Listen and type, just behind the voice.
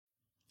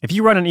If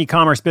you run an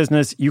e-commerce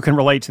business, you can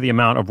relate to the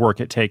amount of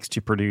work it takes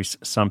to produce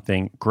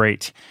something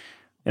great.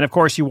 And of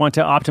course, you want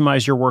to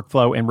optimize your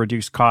workflow and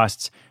reduce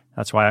costs.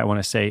 That's why I want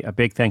to say a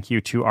big thank you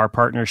to our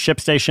partner,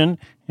 ShipStation,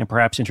 and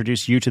perhaps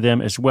introduce you to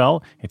them as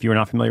well. If you are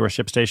not familiar with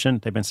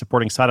ShipStation, they've been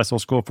supporting Side Hustle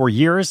School for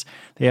years.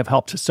 They have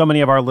helped so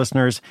many of our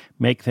listeners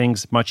make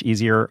things much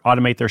easier,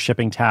 automate their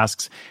shipping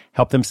tasks,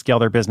 help them scale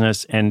their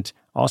business, and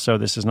also,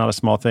 this is not a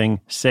small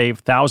thing, save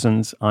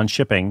thousands on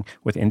shipping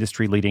with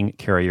industry-leading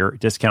carrier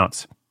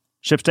discounts.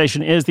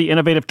 ShipStation is the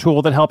innovative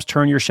tool that helps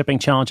turn your shipping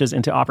challenges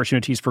into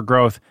opportunities for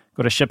growth.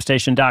 Go to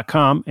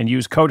ShipStation.com and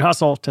use code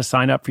HUSTLE to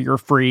sign up for your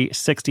free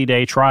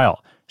 60-day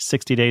trial.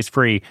 60 days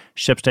free.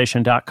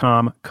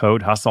 ShipStation.com,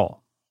 code HUSTLE.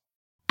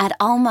 At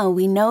Alma,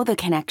 we know the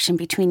connection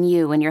between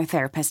you and your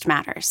therapist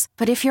matters.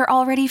 But if you're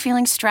already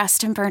feeling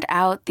stressed and burnt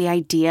out, the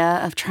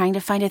idea of trying to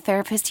find a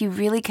therapist you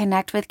really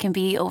connect with can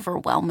be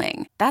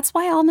overwhelming. That's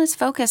why Alma's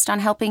focused on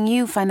helping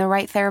you find the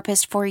right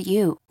therapist for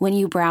you. When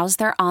you browse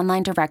their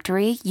online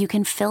directory, you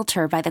can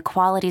filter by the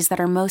qualities that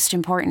are most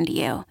important to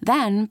you.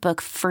 Then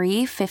book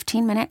free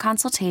 15-minute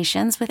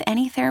consultations with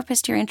any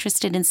therapist you're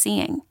interested in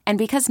seeing. And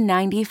because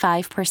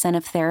 95%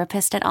 of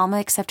therapists at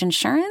Alma accept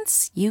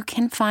insurance, you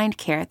can find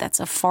care that's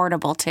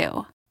affordable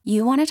too.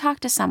 You want to talk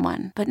to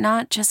someone, but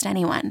not just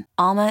anyone.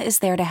 Alma is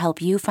there to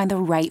help you find the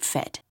right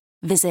fit.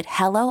 Visit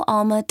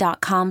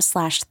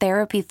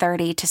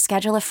helloalma.com/therapy30 to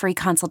schedule a free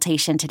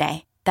consultation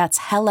today. That's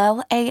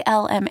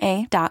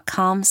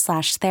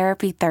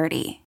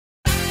helloalma.com/therapy30.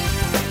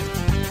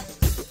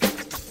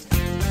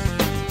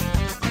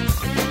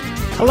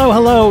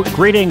 Hello.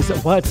 Greetings.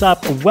 What's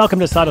up?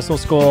 Welcome to Side Hustle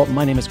School.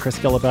 My name is Chris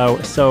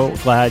Guillebeau. So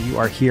glad you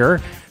are here.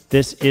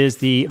 This is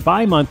the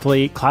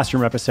bi-monthly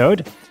classroom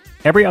episode.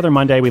 Every other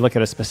Monday, we look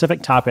at a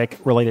specific topic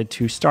related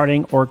to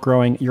starting or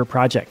growing your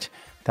project.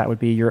 That would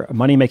be your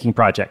money-making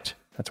project.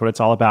 That's what it's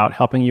all about,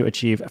 helping you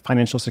achieve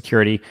financial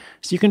security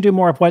so you can do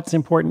more of what's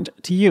important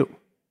to you.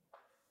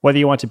 Whether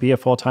you want to be a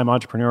full-time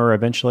entrepreneur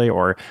eventually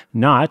or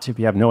not, if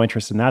you have no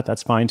interest in that,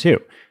 that's fine too.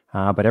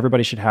 But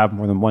everybody should have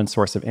more than one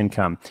source of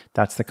income.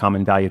 That's the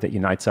common value that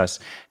unites us.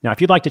 Now,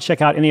 if you'd like to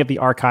check out any of the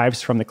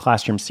archives from the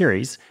classroom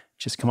series,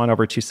 just come on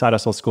over to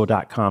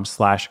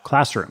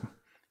sidehustleschool.com/classroom.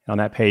 On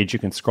that page, you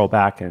can scroll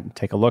back and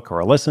take a look or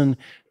a listen.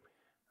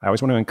 I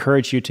always want to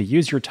encourage you to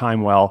use your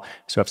time well.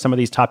 So if some of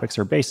these topics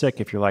are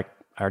basic, if you're like,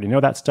 I already know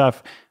that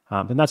stuff,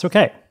 then that's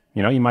okay.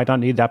 You might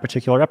not need that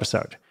particular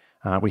episode.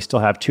 We still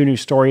have 2 new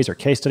stories or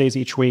case studies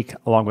each week,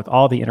 along with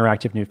all the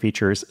interactive new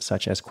features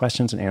such as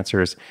questions and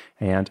answers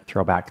and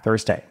Throwback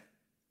Thursday.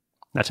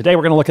 Now today,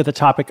 we're going to look at the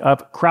topic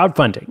of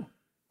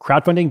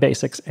crowdfunding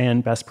basics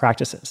and best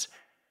practices.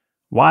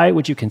 Why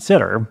would you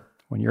consider,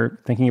 when you're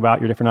thinking about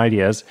your different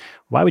ideas,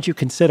 why would you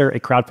consider a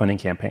crowdfunding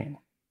campaign?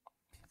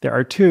 There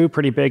are 2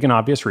 pretty big and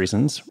obvious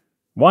reasons.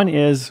 One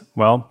is,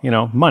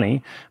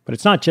 money, but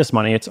it's not just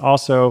money. It's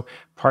also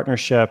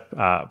partnership,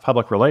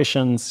 public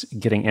relations,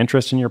 getting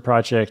interest in your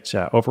project,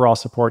 overall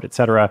support,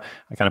 etc.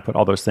 I kind of put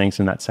all those things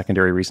in that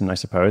secondary reason, I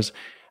suppose.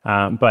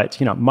 But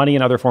money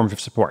and other forms of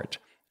support.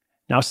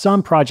 Now,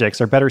 some projects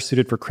are better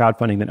suited for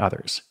crowdfunding than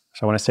others.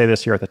 So I want to say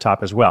this here at the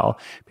top as well,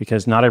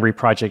 because not every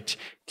project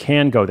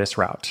can go this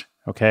route.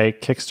 Okay,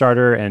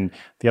 Kickstarter and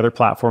the other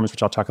platforms,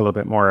 which I'll talk a little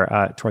bit more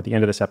toward the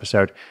end of this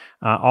episode,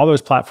 all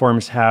those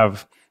platforms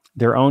have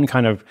their own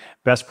kind of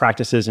best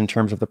practices in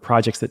terms of the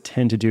projects that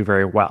tend to do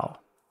very well.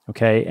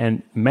 Okay,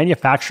 and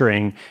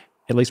manufacturing,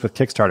 at least with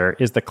Kickstarter,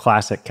 is the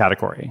classic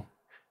category.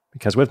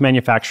 Because with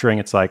manufacturing,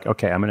 it's like,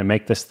 okay, I'm going to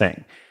make this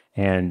thing.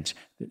 And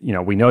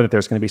we know that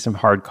there's going to be some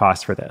hard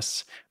costs for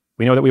this.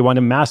 We know that we want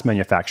to mass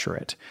manufacture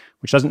it,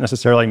 which doesn't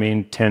necessarily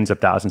mean tens of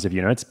thousands of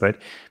units, but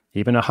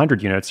even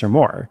 100 units or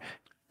more.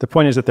 The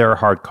point is that there are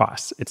hard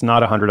costs. It's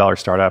not a $100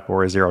 startup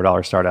or a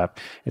 $0 startup.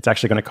 It's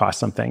actually going to cost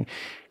something.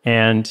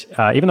 And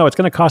even though it's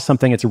going to cost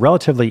something, it's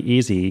relatively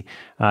easy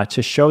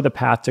to show the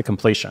path to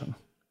completion.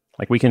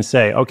 Like we can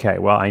say, okay,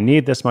 well, I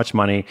need this much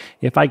money.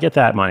 If I get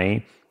that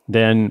money,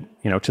 then,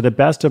 to the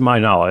best of my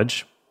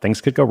knowledge, things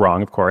could go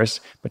wrong, of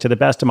course, but to the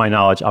best of my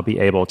knowledge, I'll be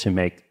able to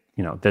make,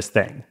 this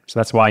thing. So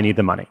that's why I need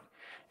the money.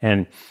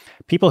 And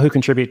people who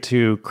contribute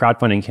to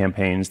crowdfunding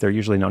campaigns, they're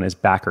usually known as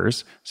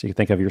backers. So you can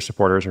think of your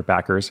supporters or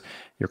backers,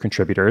 your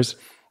contributors.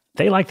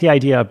 They like the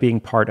idea of being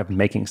part of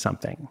making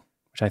something,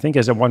 which I think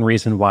is one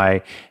reason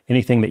why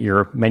anything that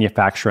you're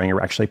manufacturing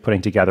or actually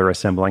putting together,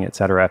 assembling, et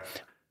cetera,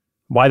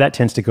 why that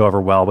tends to go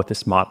over well with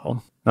this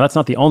model. Now, that's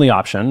not the only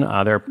option.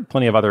 There are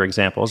plenty of other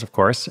examples, of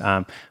course.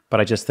 But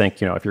I just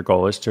think, if your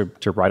goal is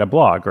to write a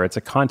blog or it's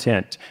a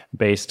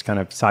content-based kind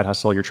of side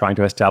hustle, you're trying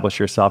to establish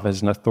yourself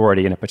as an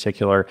authority in a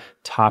particular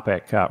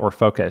topic or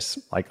focus,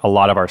 like a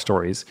lot of our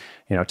stories,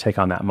 take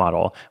on that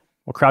model.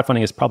 Well,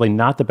 crowdfunding is probably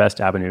not the best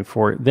avenue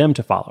for them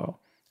to follow,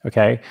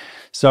 okay?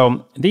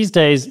 So these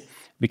days,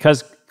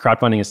 because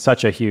crowdfunding is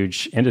such a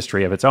huge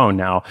industry of its own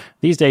now,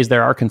 these days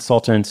there are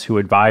consultants who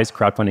advise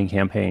crowdfunding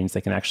campaigns.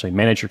 They can actually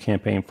manage your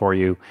campaign for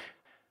you.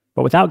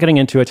 But without getting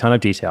into a ton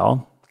of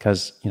detail,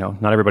 because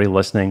not everybody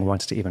listening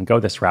wants to even go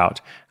this route,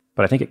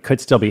 but I think it could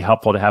still be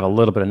helpful to have a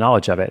little bit of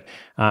knowledge of it.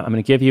 I'm going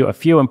to give you a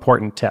few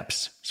important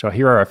tips. So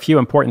here are a few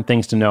important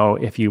things to know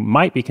if you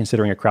might be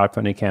considering a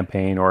crowdfunding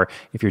campaign or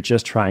if you're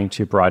just trying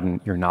to broaden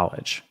your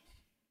knowledge.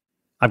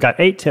 I've got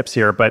 8 tips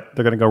here, but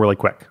they're going to go really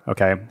quick.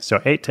 Okay,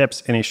 so 8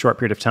 tips in a short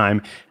period of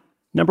time.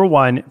 Number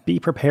 1, be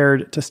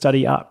prepared to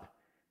study up.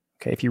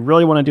 Okay, if you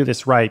really want to do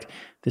this right,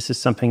 this is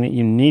something that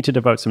you need to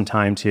devote some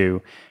time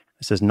to.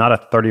 This is not a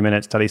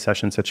 30-minute study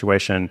session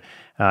situation.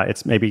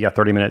 It's maybe a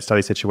 30-minute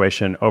study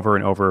situation over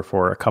and over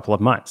for a couple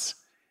of months.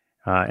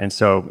 And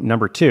so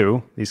number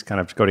 2, these kind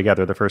of go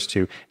together, the first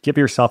 2, give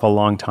yourself a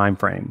long time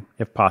frame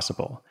if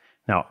possible.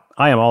 Now,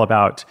 I am all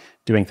about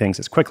doing things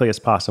as quickly as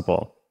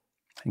possible,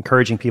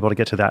 encouraging people to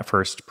get to that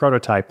first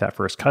prototype, that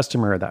first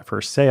customer, that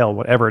first sale,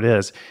 whatever it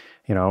is,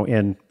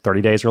 in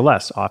 30 days or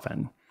less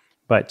often.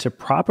 But to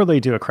properly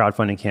do a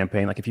crowdfunding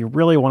campaign, like if you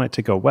really want it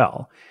to go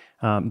well,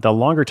 the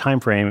longer time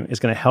frame is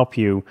going to help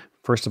you,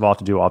 first of all,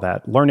 to do all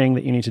that learning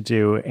that you need to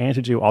do and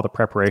to do all the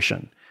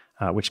preparation,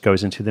 which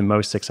goes into the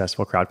most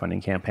successful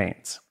crowdfunding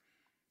campaigns.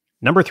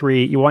 Number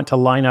 3, you want to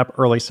line up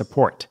early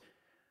support.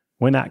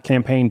 When that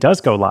campaign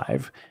does go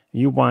live,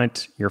 you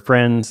want your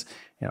friends,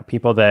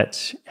 people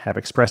that have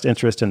expressed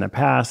interest in the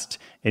past,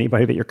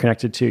 anybody that you're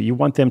connected to, you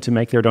want them to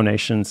make their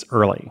donations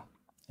early.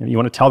 And you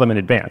want to tell them in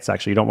advance,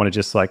 actually. You don't want to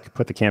just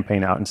put the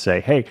campaign out and say,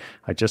 hey,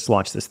 I just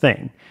launched this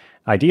thing.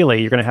 Ideally,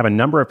 you're going to have a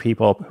number of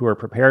people who are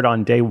prepared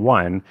on day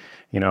 1,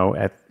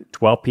 at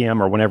 12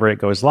 p.m. or whenever it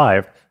goes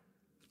live,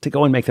 to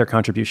go and make their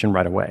contribution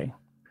right away.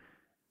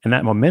 And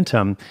that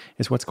momentum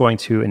is what's going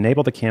to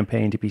enable the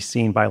campaign to be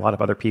seen by a lot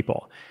of other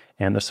people.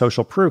 And the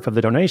social proof of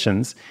the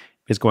donations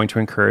is going to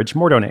encourage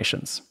more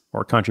donations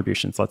or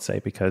contributions, let's say,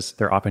 because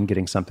they're often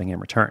getting something in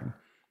return.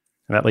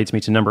 And that leads me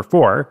to number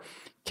 4,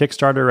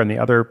 Kickstarter and the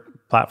other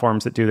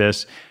platforms that do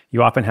this,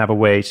 you often have a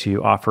way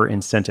to offer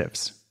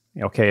incentives.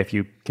 Okay, if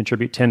you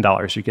contribute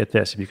 $10, you get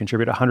this. If you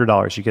contribute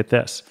 $100, you get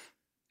this.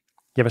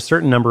 You have a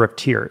certain number of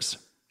tiers,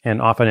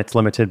 and often it's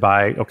limited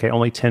by, okay,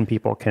 only 10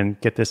 people can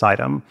get this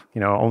item,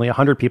 only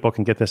 100 people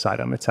can get this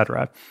item, et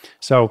cetera.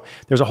 So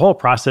there's a whole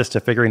process to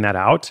figuring that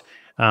out.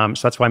 So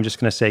that's why I'm just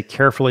going to say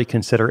carefully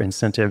consider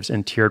incentives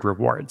and tiered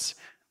rewards.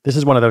 This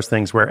is one of those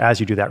things where as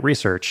you do that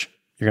research,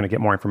 you're going to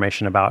get more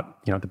information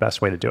about, the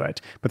best way to do it.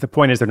 But the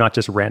point is they're not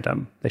just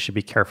random. They should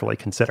be carefully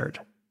considered.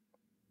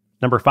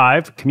 Number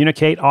 5,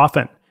 communicate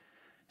often.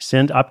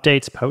 Send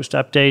updates, post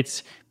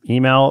updates,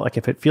 email.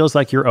 If it feels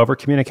like you're over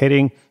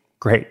communicating,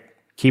 great.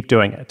 Keep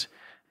doing it.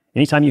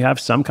 Anytime you have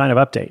some kind of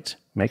update,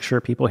 make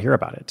sure people hear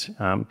about it.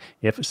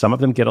 If some of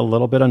them get a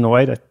little bit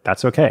annoyed,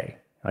 that's okay.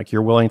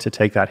 You're willing to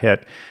take that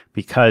hit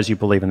because you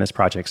believe in this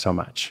project so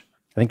much.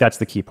 I think that's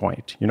the key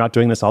point. You're not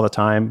doing this all the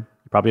time.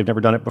 You probably have never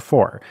done it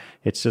before.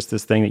 It's just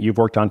this thing that you've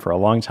worked on for a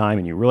long time,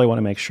 and you really want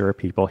to make sure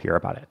people hear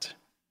about it.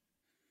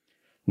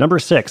 Number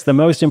 6, the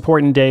most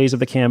important days of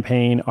the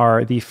campaign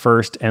are the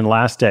first and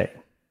last day.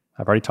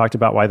 I've already talked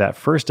about why that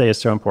first day is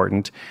so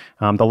important.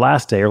 The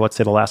last day, or let's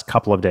say the last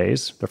couple of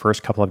days, the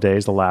first couple of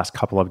days, the last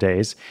couple of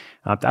days,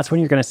 that's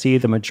when you're going to see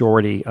the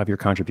majority of your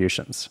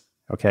contributions.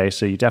 Okay,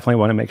 so you definitely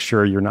want to make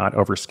sure you're not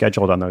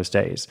overscheduled on those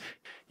days.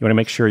 You want to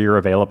make sure you're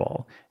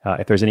available.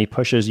 If there's any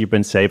pushes you've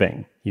been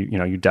saving,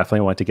 you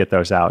definitely want to get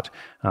those out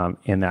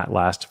in that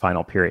last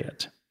final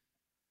period.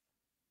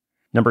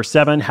 Number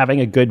 7,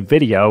 having a good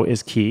video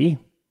is key.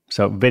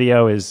 So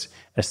video is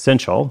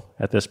essential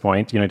at this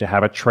point, to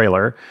have a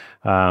trailer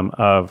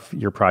of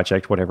your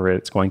project, whatever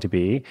it's going to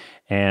be.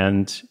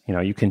 And,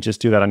 you can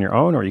just do that on your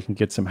own, or you can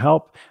get some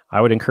help. I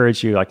would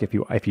encourage you,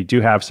 if you do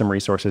have some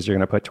resources you're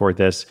going to put toward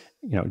this,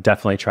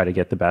 definitely try to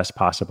get the best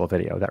possible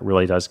video. That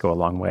really does go a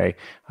long way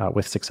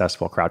with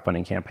successful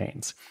crowdfunding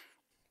campaigns.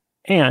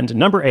 And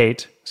number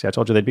 8, see, I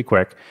told you they'd be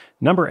quick.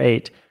 Number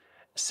 8,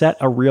 set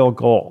a real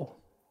goal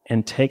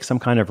and take some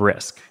kind of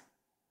risk.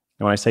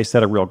 And when I say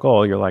set a real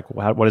goal, you're like,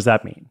 well, what does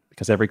that mean?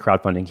 Because every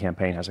crowdfunding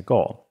campaign has a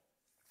goal.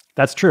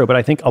 That's true, but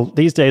I think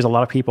these days a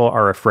lot of people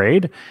are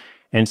afraid,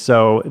 and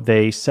so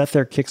they set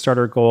their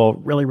Kickstarter goal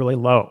really, really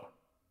low.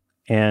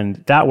 And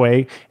that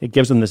way, it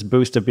gives them this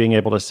boost of being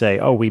able to say,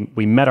 oh,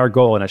 we met our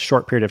goal in a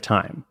short period of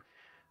time,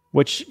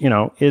 which,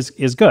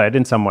 is good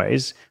in some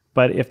ways.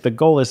 But if the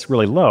goal is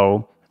really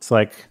low, it's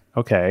like,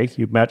 okay,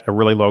 you met a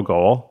really low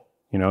goal.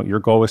 Your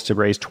goal was to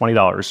raise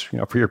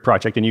 $20, for your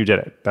project, and you did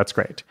it. That's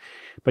great.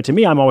 But to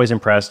me, I'm always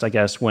impressed, I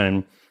guess,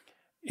 when,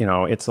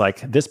 it's like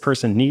this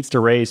person needs to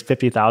raise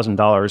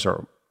 $50,000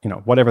 or,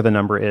 whatever the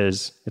number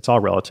is. It's all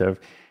relative.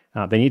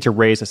 They need to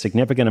raise a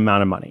significant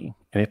amount of money.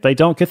 And if they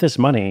don't get this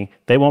money,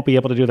 they won't be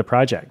able to do the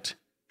project,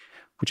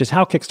 which is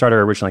how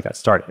Kickstarter originally got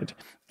started.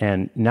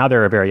 And now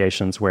there are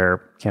variations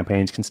where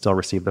campaigns can still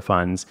receive the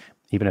funds,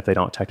 even if they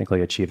don't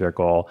technically achieve their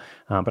goal.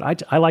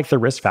 But I like the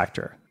risk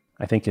factor.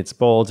 I think it's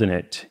bold, and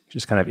it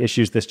just kind of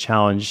issues this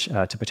challenge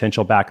to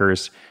potential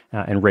backers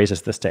and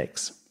raises the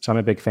stakes. So I'm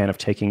a big fan of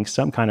taking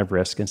some kind of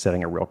risk and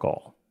setting a real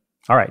goal.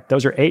 All right,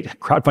 those are 8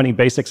 crowdfunding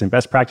basics and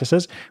best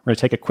practices. We're going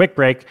to take a quick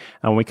break.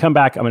 When we come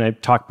back, I'm going to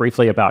talk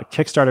briefly about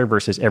Kickstarter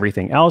versus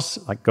everything else,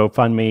 like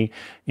GoFundMe,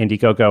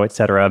 Indiegogo, et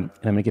cetera. And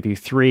I'm going to give you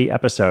 3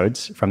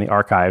 episodes from the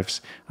archives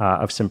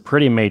of some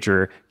pretty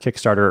major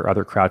Kickstarter or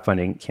other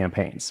crowdfunding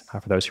campaigns.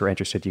 For those who are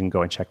interested, you can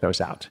go and check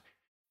those out.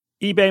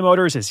 eBay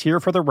Motors is here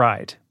for the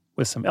ride.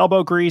 With some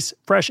elbow grease,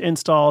 fresh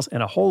installs,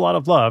 and a whole lot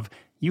of love,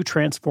 you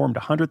transformed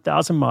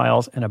 100,000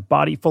 miles and a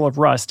body full of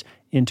rust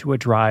into a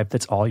drive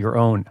that's all your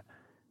own.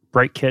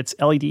 Brake kits,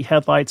 LED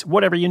headlights,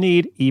 whatever you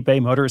need, eBay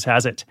Motors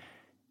has it.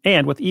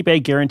 And with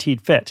eBay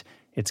Guaranteed Fit,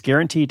 it's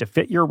guaranteed to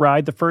fit your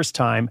ride the first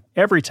time,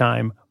 every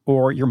time,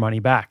 or your money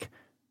back.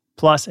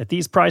 Plus, at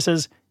these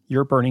prices,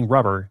 you're burning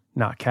rubber,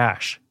 not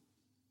cash.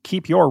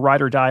 Keep your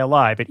ride or die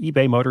alive at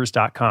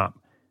ebaymotors.com.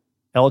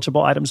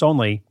 Eligible items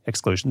only,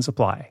 exclusions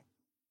apply.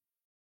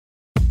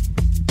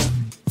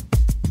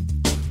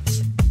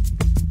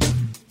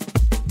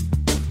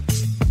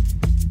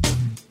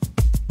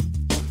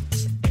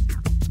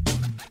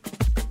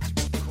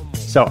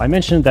 So I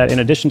mentioned that in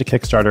addition to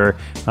Kickstarter,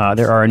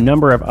 there are a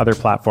number of other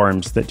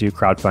platforms that do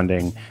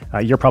crowdfunding.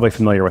 You're probably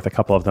familiar with a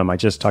couple of them. I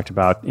just talked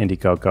about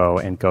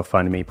Indiegogo and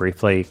GoFundMe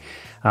briefly.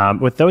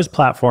 With those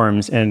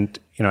platforms, and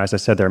as I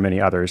said, there are many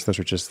others. Those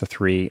are just the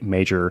 3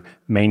 major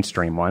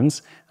mainstream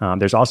ones.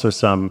 There's also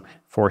some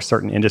for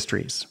certain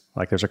industries.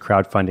 Like there's a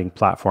crowdfunding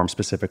platform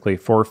specifically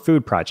for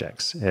food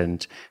projects,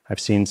 and I've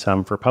seen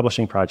some for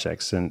publishing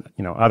projects and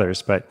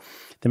others. But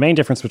the main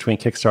difference between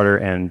Kickstarter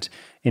and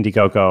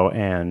Indiegogo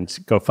and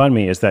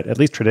GoFundMe is that, at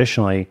least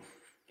traditionally,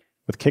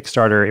 with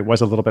Kickstarter, it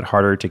was a little bit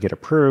harder to get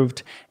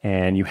approved,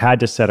 and you had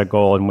to set a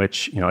goal in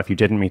which, if you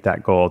didn't meet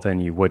that goal, then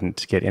you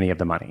wouldn't get any of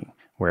the money.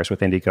 Whereas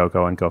with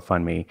Indiegogo and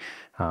GoFundMe,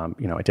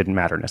 it didn't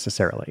matter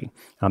necessarily.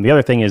 The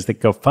other thing is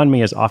that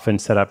GoFundMe is often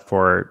set up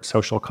for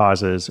social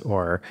causes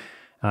or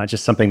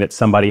just something that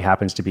somebody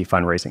happens to be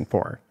fundraising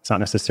for. It's not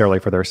necessarily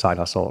for their side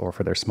hustle or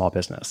for their small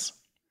business.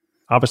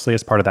 Obviously,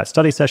 as part of that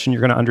study session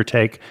you're going to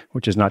undertake,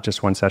 which is not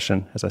just one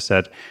session, as I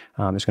said,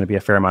 there's going to be a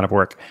fair amount of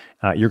work.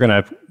 You're going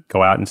to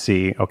go out and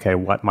see, okay,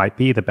 what might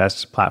be the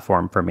best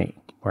platform for me?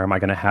 Where am I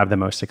going to have the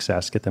most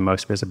success, get the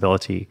most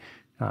visibility,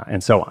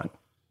 and so on.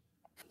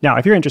 Now,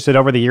 if you're interested,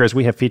 over the years,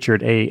 we have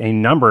featured a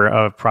number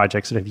of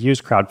projects that have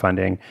used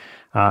crowdfunding,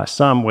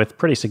 some with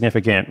pretty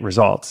significant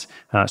results.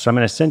 So I'm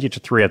going to send you to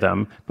 3 of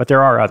them, but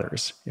there are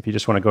others. If you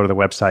just want to go to the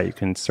website, you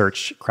can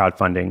search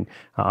crowdfunding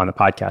on the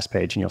podcast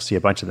page, and you'll see a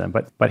bunch of them.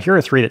 But here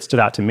are 3 that stood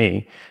out to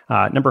me.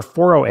 Number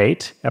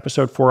 408,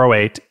 episode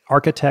 408,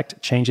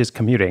 Architect Changes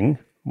Commuting,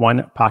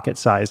 one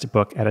pocket-sized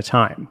book at a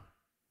time.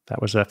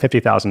 That was a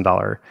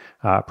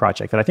 $50,000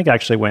 project that I think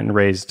actually went and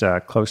raised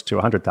close to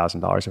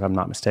 $100,000, if I'm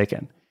not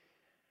mistaken.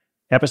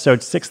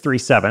 Episode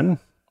 637,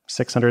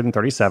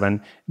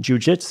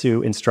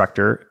 Jiu-Jitsu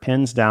Instructor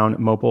Pins Down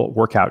Mobile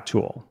Workout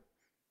Tool.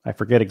 I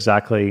forget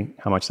exactly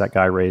how much that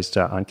guy raised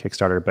on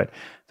Kickstarter, but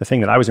the thing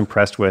that I was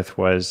impressed with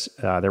was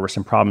there were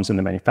some problems in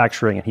the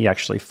manufacturing, and he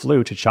actually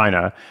flew to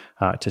China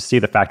to see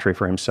the factory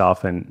for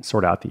himself and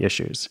sort out the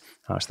issues.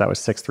 So that was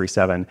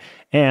 637.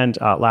 And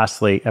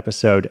lastly,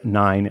 episode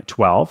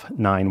 912,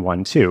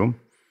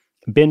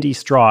 Bendy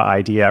Straw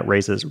Idea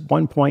raises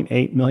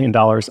 $1.8 million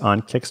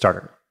on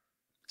Kickstarter.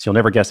 So you'll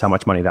never guess how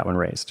much money that one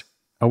raised.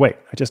 Oh, wait,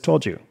 I just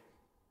told you.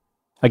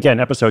 Again,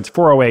 episodes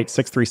 408,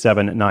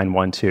 637,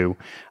 912.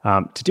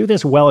 To do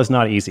this well is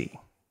not easy.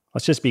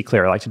 Let's just be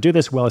clear. To do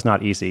this well is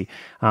not easy,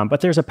 but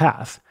there's a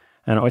path.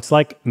 And it's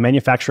like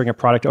manufacturing a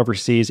product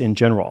overseas in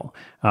general,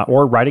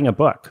 or writing a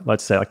book,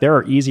 let's say. There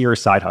are easier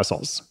side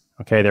hustles.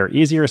 Okay, there are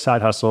easier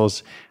side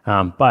hustles,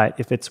 but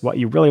if it's what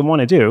you really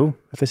want to do,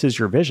 if this is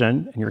your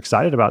vision and you're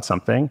excited about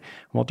something,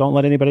 well, don't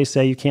let anybody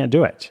say you can't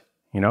do it.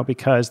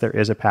 Because there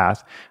is a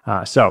path.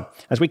 So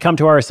as we come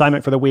to our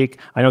assignment for the week,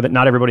 I know that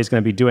not everybody's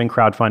going to be doing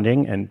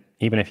crowdfunding, and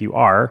even if you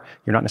are,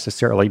 you're not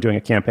necessarily doing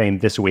a campaign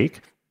this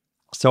week.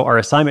 So our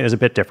assignment is a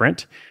bit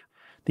different.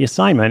 The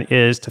assignment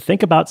is to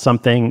think about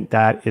something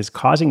that is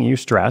causing you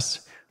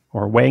stress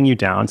or weighing you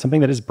down,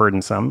 something that is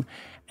burdensome,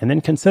 and then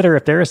consider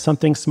if there is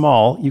something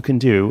small you can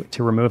do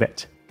to remove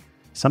it.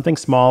 Something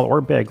small or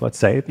big, let's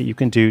say, that you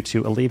can do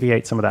to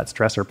alleviate some of that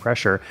stress or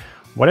pressure.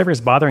 Whatever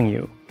is bothering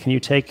you, can you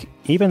take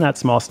even that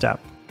small step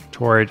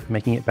toward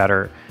making it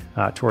better,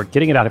 toward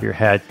getting it out of your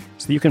head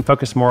so that you can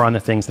focus more on the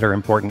things that are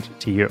important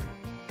to you?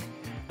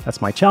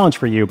 That's my challenge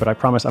for you, but I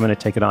promise I'm going to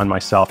take it on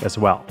myself as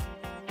well.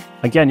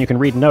 Again, you can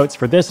read notes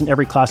for this and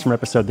every classroom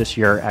episode this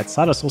year at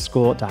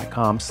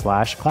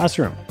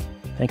sidehustleschool.com/classroom.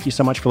 Thank you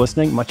so much for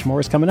listening. Much more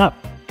is coming up.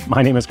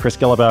 My name is Chris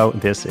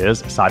Guillebeau. This is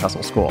Side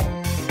Hustle School.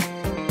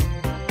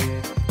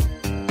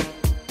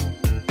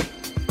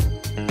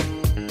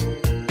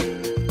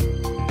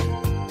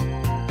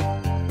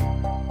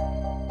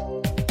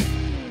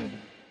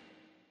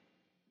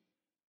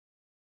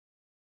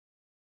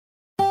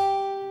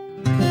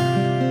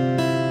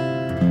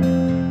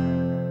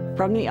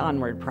 From the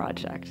Onward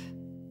Project.